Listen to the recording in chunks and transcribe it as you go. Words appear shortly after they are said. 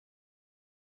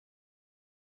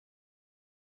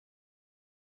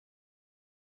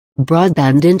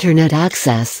Broadband Internet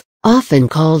access, often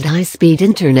called high-speed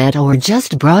internet or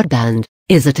just broadband,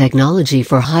 is a technology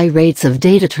for high rates of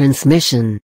data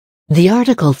transmission. The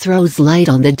article throws light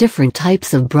on the different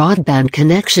types of broadband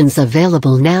connections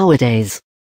available nowadays.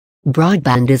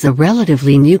 Broadband is a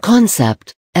relatively new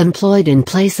concept, employed in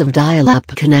place of dial-up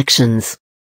connections.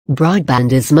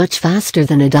 Broadband is much faster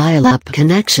than a dial-up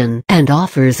connection and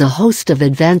offers a host of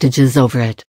advantages over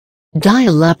it.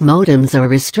 Dial-up modems are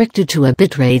restricted to a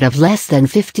bitrate of less than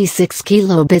 56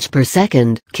 kilobits per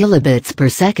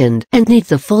second, and need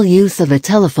the full use of a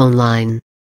telephone line.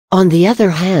 On the other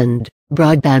hand,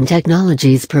 broadband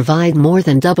technologies provide more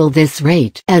than double this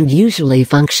rate and usually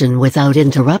function without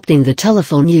interrupting the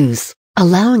telephone use,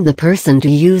 allowing the person to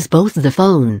use both the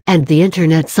phone and the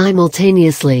internet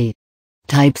simultaneously.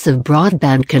 Types of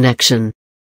broadband connection.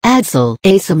 ADSL,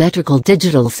 asymmetrical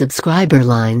digital subscriber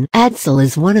line. ADSL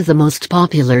is one of the most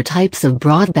popular types of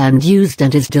broadband used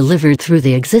and is delivered through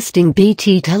the existing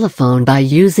BT telephone by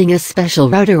using a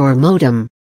special router or modem.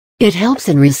 It helps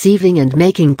in receiving and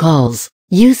making calls,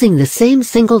 using the same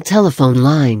single telephone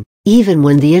line, even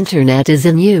when the internet is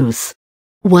in use.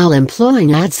 While employing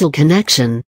ADSL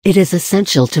connection, it is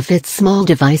essential to fit small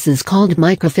devices called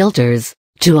microfilters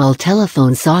to all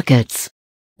telephone sockets.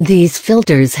 These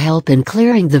filters help in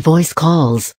clearing the voice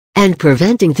calls and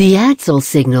preventing the ADSL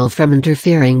signal from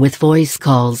interfering with voice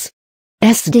calls.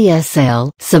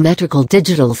 SDSL, symmetrical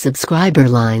digital subscriber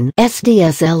line.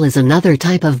 SDSL is another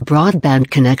type of broadband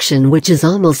connection which is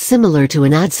almost similar to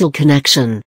an ADSL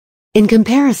connection. In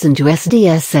comparison to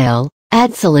SDSL,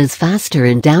 ADSL is faster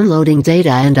in downloading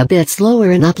data and a bit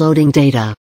slower in uploading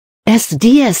data.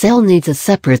 SDSL needs a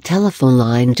separate telephone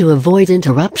line to avoid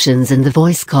interruptions in the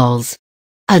voice calls.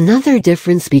 Another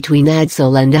difference between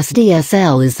ADSL and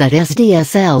SDSL is that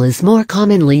SDSL is more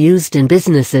commonly used in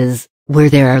businesses, where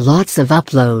there are lots of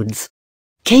uploads.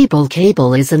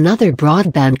 Cable is another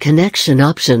broadband connection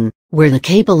option, where the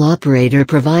cable operator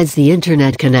provides the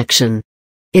internet connection.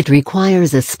 It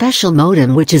requires a special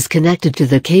modem which is connected to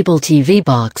the cable TV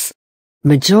box.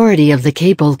 Majority of the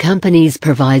cable companies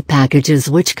provide packages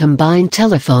which combine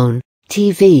telephone,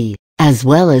 TV, as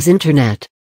well as internet.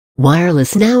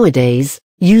 Wireless. Nowadays,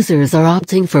 users are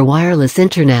opting for wireless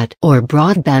internet or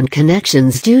broadband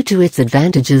connections due to its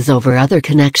advantages over other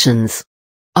connections.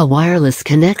 A wireless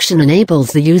connection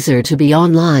enables the user to be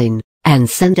online and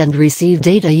send and receive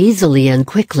data easily and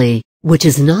quickly, which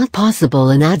is not possible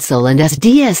in ADSL and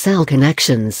SDSL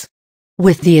connections.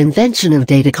 With the invention of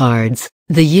data cards,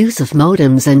 the use of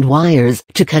modems and wires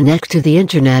to connect to the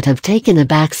internet have taken a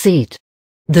back seat.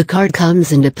 The card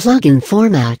comes in a plug-in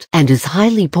format and is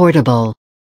highly portable.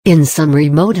 In some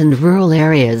remote and rural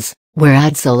areas, where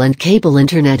ADSL and cable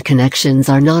internet connections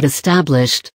are not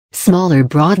established, smaller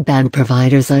broadband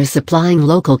providers are supplying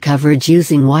local coverage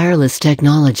using wireless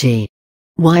technology.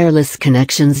 Wireless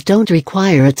connections don't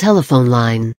require a telephone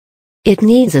line. It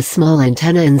needs a small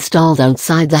antenna installed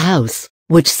outside the house,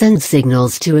 which sends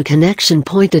signals to a connection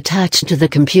point attached to the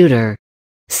computer.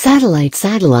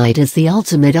 Satellite is the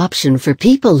ultimate option for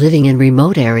people living in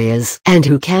remote areas and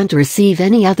who can't receive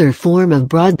any other form of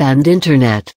broadband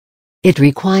internet. It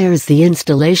requires the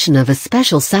installation of a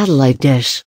special satellite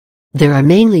dish. There are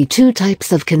mainly two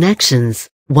types of connections,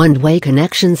 one-way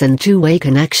connections and two-way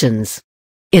connections.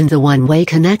 In the one-way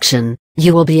connection,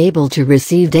 you will be able to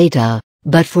receive data,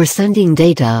 but for sending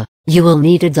data, you will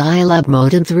need a dial-up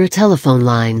modem through a telephone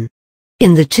line.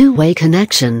 In the two-way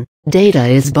connection, data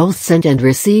is both sent and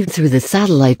received through the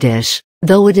satellite dish,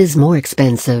 though it is more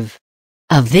expensive.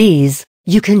 Of these,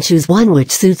 you can choose one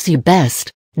which suits you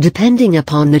best, depending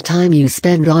upon the time you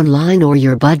spend online or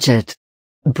your budget.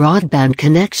 Broadband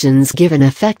connections give an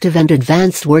effective and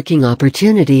advanced working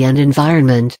opportunity and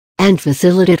environment, and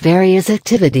facilitate various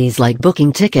activities like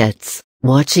booking tickets,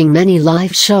 watching many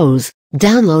live shows,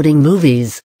 downloading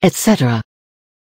movies, etc.